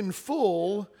paid in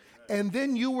full, and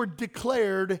then you were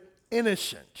declared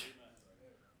innocent.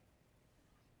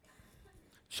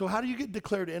 So how do you get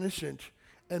declared innocent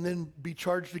and then be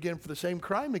charged again for the same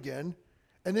crime again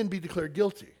and then be declared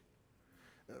guilty?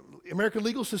 American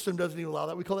legal system doesn't even allow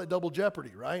that. We call that double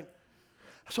jeopardy, right?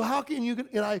 So how can you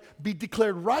and I be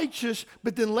declared righteous,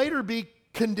 but then later be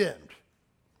condemned?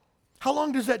 How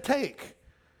long does that take?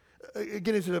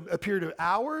 Again, is it a period of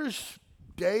hours,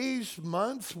 days,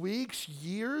 months, weeks,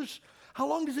 years? How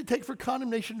long does it take for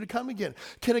condemnation to come again?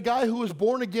 Can a guy who was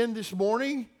born again this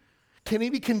morning, can he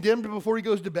be condemned before he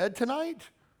goes to bed tonight?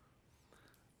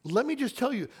 Let me just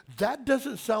tell you, that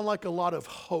doesn't sound like a lot of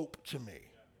hope to me.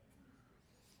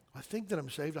 I think that I'm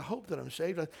saved. I hope that I'm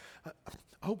saved. I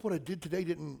hope what I did today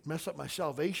didn't mess up my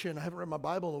salvation. I haven't read my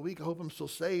Bible in a week. I hope I'm still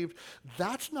saved.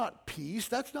 That's not peace.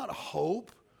 That's not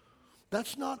hope.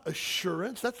 That's not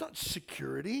assurance. That's not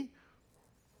security.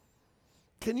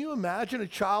 Can you imagine a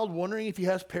child wondering if he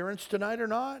has parents tonight or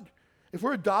not? If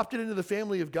we're adopted into the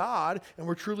family of God and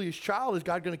we're truly his child, is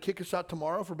God going to kick us out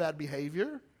tomorrow for bad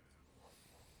behavior?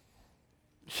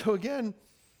 So again,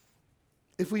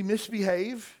 if we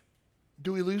misbehave,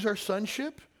 do we lose our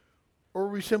sonship, or are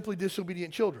we simply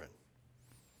disobedient children?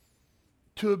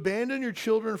 To abandon your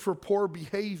children for poor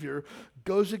behavior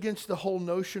goes against the whole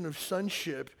notion of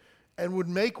sonship and would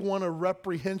make one a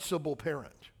reprehensible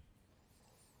parent.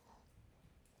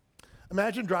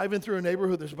 Imagine driving through a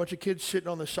neighborhood, there's a bunch of kids sitting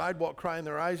on the sidewalk crying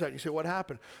their eyes out. You say, what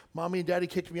happened? Mommy and Daddy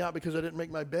kicked me out because I didn't make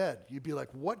my bed. You'd be like,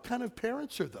 what kind of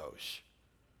parents are those?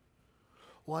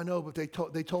 Well, I know, but they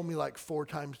told me like 4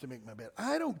 times to make my bed.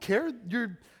 I don't care.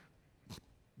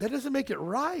 That doesn't make it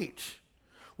right.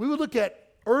 We would look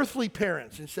at earthly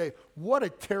parents and say, what a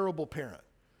terrible parent.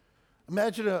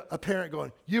 Imagine a parent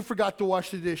going, you forgot to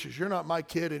wash the dishes. You're not my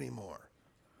kid anymore.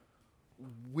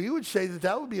 We would say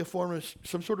that would be a form of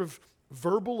some sort of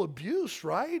verbal abuse,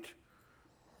 right?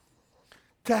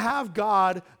 To have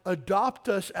God adopt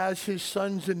us as his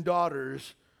sons and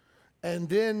daughters and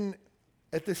then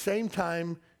at the same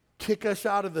time kick us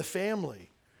out of the family,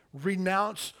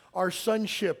 renounce our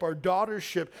sonship, our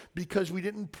daughtership, because we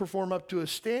didn't perform up to a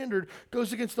standard,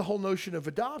 goes against the whole notion of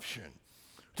adoption.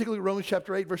 Particularly Romans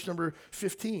chapter 8, verse number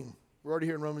 15. We're already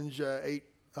here in Romans 8.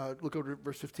 Look over to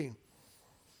verse 15.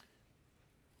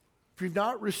 If you've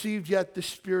not received yet the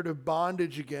spirit of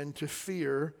bondage again to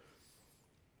fear,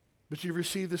 but you've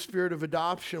received the spirit of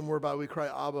adoption whereby we cry,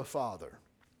 Abba, Father.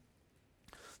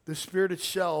 The Spirit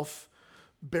itself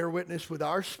bear witness with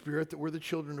our spirit that we're the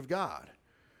children of God.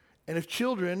 And if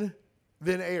children,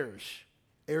 then heirs.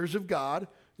 Heirs of God,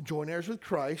 joint heirs with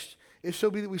Christ. If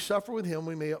so be that we suffer with him,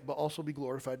 we may also be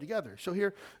glorified together. So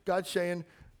here, God's saying,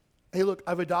 hey, look,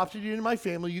 I've adopted you into my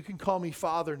family. You can call me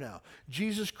Father now.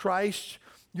 Jesus Christ,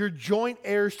 you're joint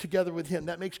heirs together with him.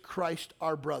 That makes Christ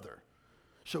our brother.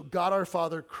 So God our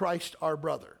Father, Christ our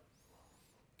brother.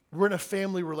 We're in a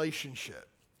family relationship.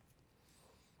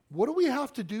 What do we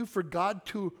have to do for God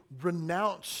to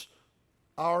renounce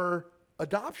our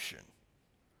adoption?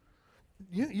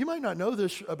 You might not know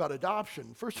this about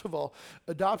adoption. First of all,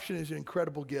 adoption is an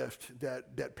incredible gift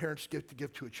that parents get to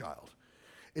give to a child.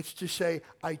 It's to say,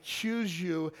 I choose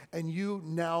you and you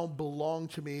now belong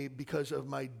to me because of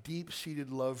my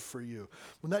deep-seated love for you.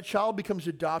 When that child becomes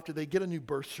adopted, they get a new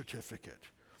birth certificate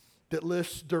that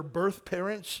lists their birth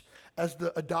parents as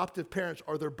the adoptive parents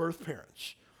are their birth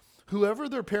parents. Whoever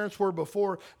their parents were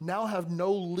before now have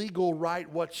no legal right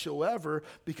whatsoever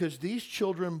because these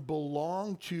children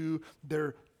belong to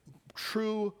their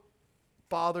true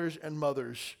fathers and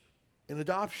mothers in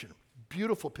adoption.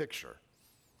 Beautiful picture.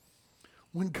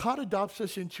 When God adopts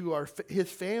us into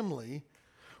his family,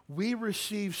 we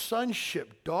receive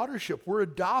sonship, daughtership. We're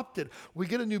adopted. We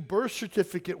get a new birth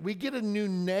certificate. We get a new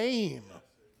name.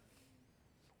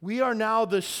 We are now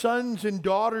the sons and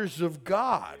daughters of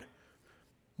God.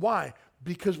 Why?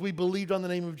 Because we believed on the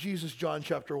name of Jesus, John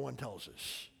chapter 1 tells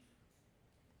us.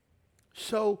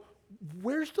 So,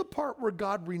 where's the part where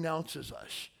God renounces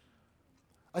us?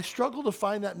 I struggle to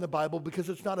find that in the Bible because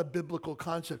it's not a biblical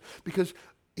concept. Because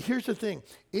here's the thing.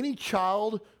 Any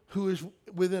child who is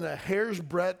within a hair's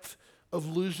breadth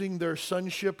of losing their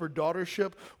sonship or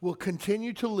daughtership will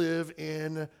continue to live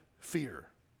in fear.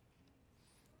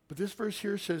 But this verse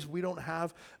here says we don't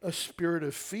have a spirit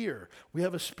of fear. We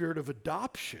have a spirit of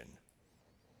adoption.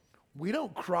 We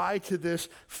don't cry to this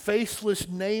faceless,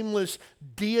 nameless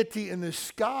deity in the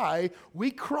sky.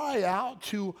 We cry out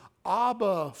to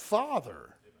Abba,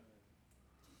 Father.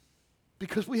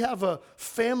 Because we have a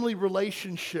family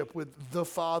relationship with the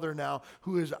Father now,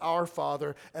 who is our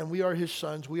Father, and we are his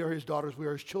sons, we are his daughters, we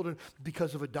are his children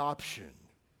because of adoption.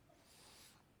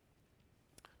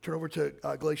 Turn over to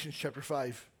Galatians chapter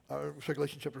 4.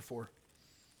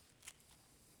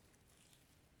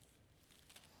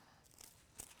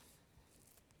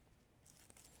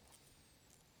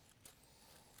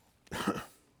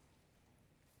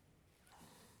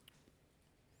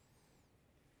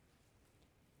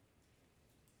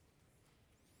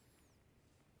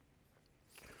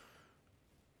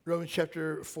 Romans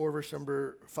chapter 4, verse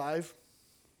number 5.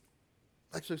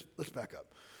 Actually, let's back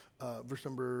up. Verse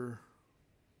number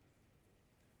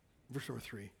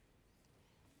 3.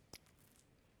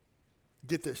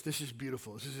 Get this. This is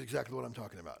beautiful. This is exactly what I'm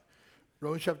talking about.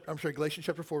 Galatians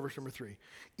chapter 4, verse number 3.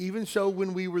 Even so,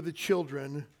 when we were the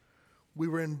children, we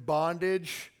were in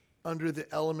bondage under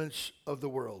the elements of the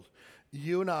world.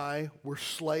 You and I were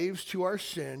slaves to our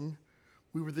sin.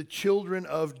 We were the children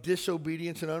of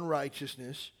disobedience and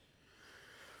unrighteousness.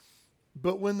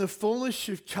 But when the fullness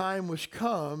of time was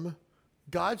come,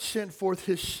 God sent forth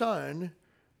his Son,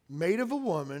 made of a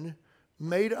woman,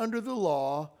 made under the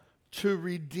law, to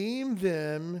redeem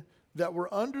them that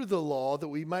were under the law, that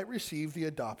we might receive the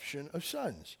adoption of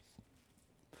sons.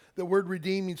 The word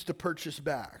redeem means to purchase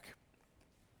back.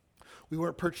 We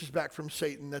weren't purchased back from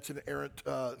Satan. That's an errant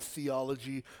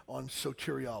theology on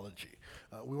soteriology.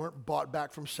 We weren't bought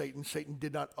back from Satan. Satan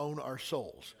did not own our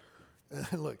souls.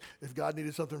 And look, if God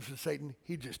needed something from Satan,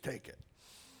 he'd just take it.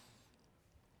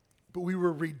 But we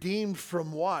were redeemed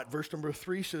from what? Verse number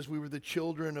 3 says we were the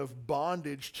children of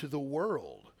bondage to the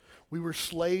world. We were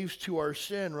slaves to our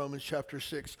sin, Romans chapter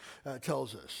 6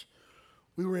 tells us.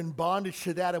 We were in bondage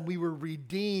to that, and we were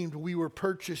redeemed. We were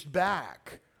purchased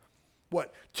back.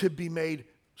 What? To be made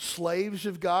slaves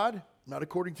of God? Not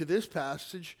according to this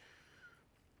passage.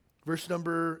 Verse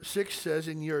number 6 says,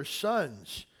 "And your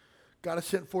sons, God has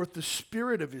sent forth the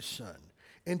Spirit of his Son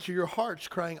into your hearts,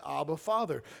 crying, Abba,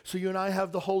 Father." So you and I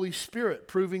have the Holy Spirit,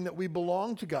 proving that we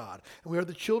belong to God, and we are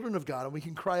the children of God, and we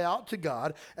can cry out to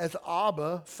God as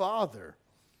Abba, Father.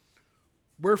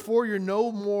 Wherefore you're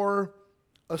no more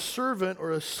a servant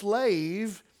or a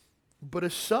slave, but a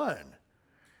son.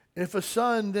 And if a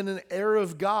son, then an heir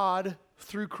of God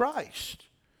through Christ.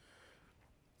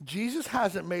 Jesus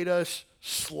hasn't made us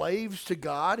slaves to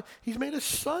God. He's made us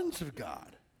sons of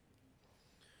God.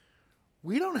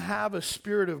 We don't have a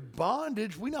spirit of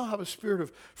bondage. We now have a spirit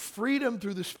of freedom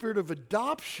through the spirit of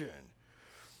adoption.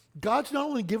 God's not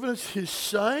only given us his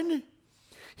Son,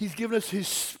 he's given us his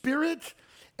Spirit,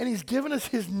 and he's given us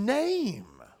his name.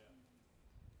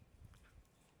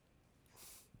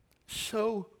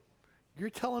 So you're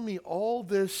telling me all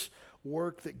this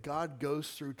work that God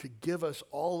goes through to give us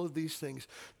all of these things,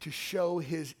 to show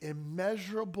his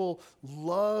immeasurable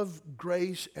love,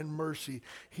 grace, and mercy,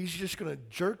 he's just going to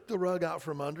jerk the rug out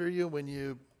from under you when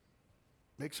you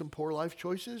make some poor life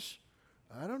choices?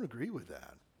 I don't agree with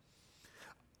that.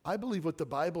 I believe what the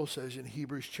Bible says in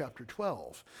Hebrews chapter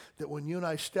 12, that when you and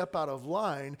I step out of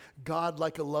line, God,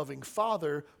 like a loving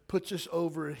father, puts us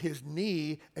over his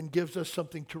knee and gives us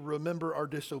something to remember our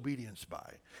disobedience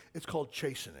by. It's called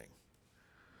chastening.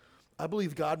 I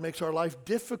believe God makes our life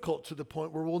difficult to the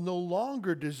point where we'll no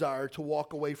longer desire to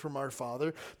walk away from our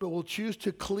Father, but we'll choose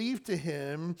to cleave to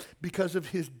him because of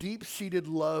his deep-seated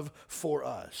love for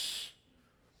us.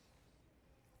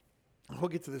 We'll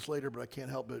get to this later, but I can't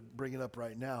help but bring it up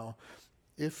right now.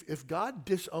 If God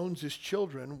disowns his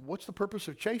children, what's the purpose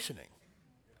of chastening?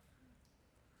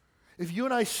 If you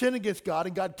and I sin against God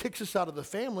and God kicks us out of the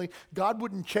family, God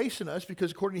wouldn't chasten us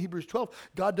because according to Hebrews 12,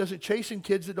 God doesn't chasten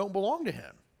kids that don't belong to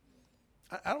him.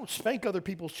 I don't spank other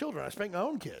people's children. I spank my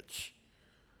own kids.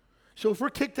 So if we're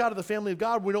kicked out of the family of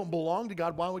God, we don't belong to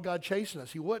God, why would God chasten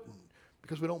us? He wouldn't,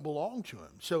 because we don't belong to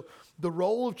him. So the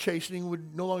role of chastening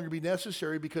would no longer be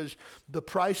necessary because the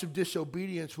price of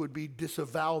disobedience would be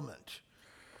disavowalment,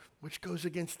 which goes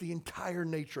against the entire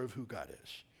nature of who God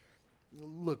is.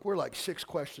 Look, we're like 6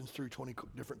 questions through 20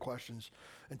 different questions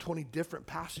and 20 different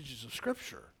passages of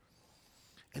Scripture.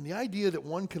 And the idea that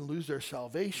one can lose their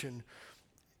salvation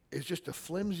is just a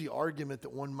flimsy argument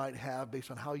that one might have based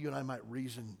on how you and I might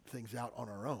reason things out on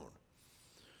our own.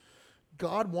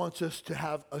 God wants us to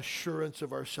have assurance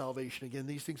of our salvation. Again,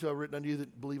 these things I've written unto you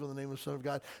that believe on the name of the Son of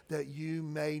God, that you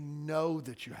may know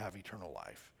that you have eternal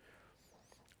life.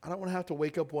 I don't want to have to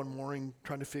wake up one morning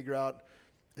trying to figure out,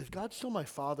 is God still my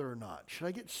Father or not? Should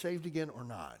I get saved again or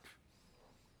not?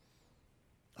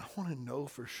 I want to know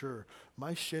for sure.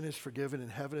 My sin is forgiven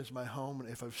and heaven is my home. And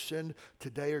if I've sinned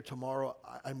today or tomorrow,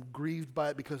 I'm grieved by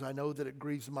it because I know that it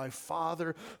grieves my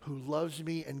Father who loves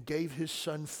me and gave his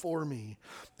Son for me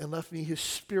and left me his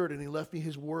Spirit and he left me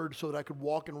his word so that I could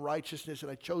walk in righteousness, and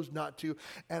I chose not to.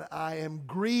 And I am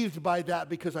grieved by that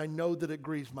because I know that it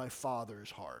grieves my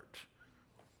Father's heart.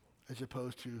 As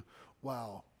opposed to,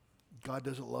 wow, God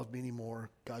doesn't love me anymore.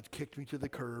 God's kicked me to the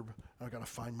curb. I've got to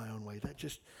find my own way.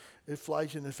 It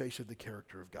flies in the face of the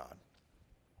character of God.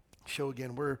 So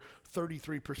again, we're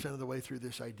 33% of the way through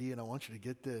this idea, and I want you to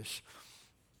get this.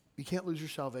 You can't lose your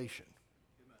salvation.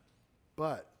 Amen.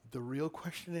 But the real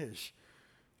question is,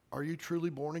 are you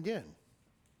truly born again?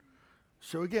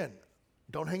 So again,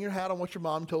 don't hang your hat on what your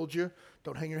mom told you.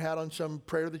 Don't hang your hat on some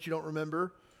prayer that you don't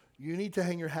remember. You need to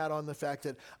hang your hat on the fact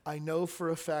that I know for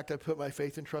a fact I put my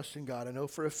faith and trust in God. I know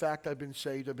for a fact I've been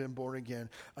saved, I've been born again.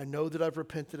 I know that I've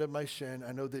repented of my sin.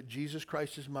 I know that Jesus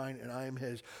Christ is mine and I am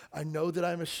his. I know that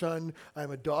I'm a son, I'm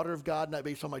a daughter of God, not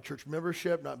based on my church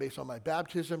membership, not based on my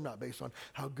baptism, not based on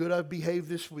how good I've behaved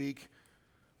this week,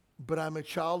 but I'm a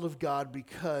child of God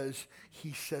because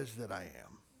he says that I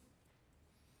am.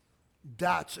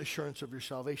 That's assurance of your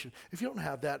salvation. If you don't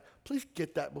have that, please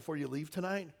get that before you leave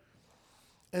tonight.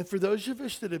 And for those of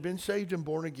us that have been saved and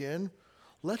born again,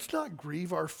 let's not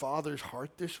grieve our Father's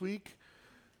heart this week.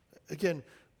 Again,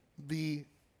 the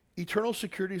eternal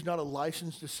security is not a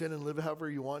license to sin and live however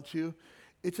you want to.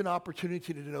 It's an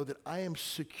opportunity to know that I am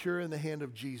secure in the hand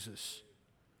of Jesus.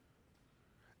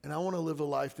 And I want to live a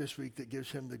life this week that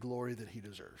gives him the glory that he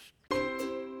deserves.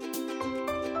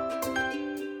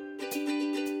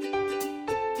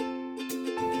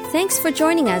 Thanks for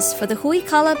joining us for the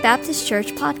Huikala Baptist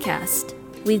Church podcast.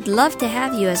 We'd love to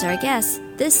have you as our guest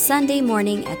this Sunday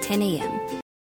morning at 10 a.m.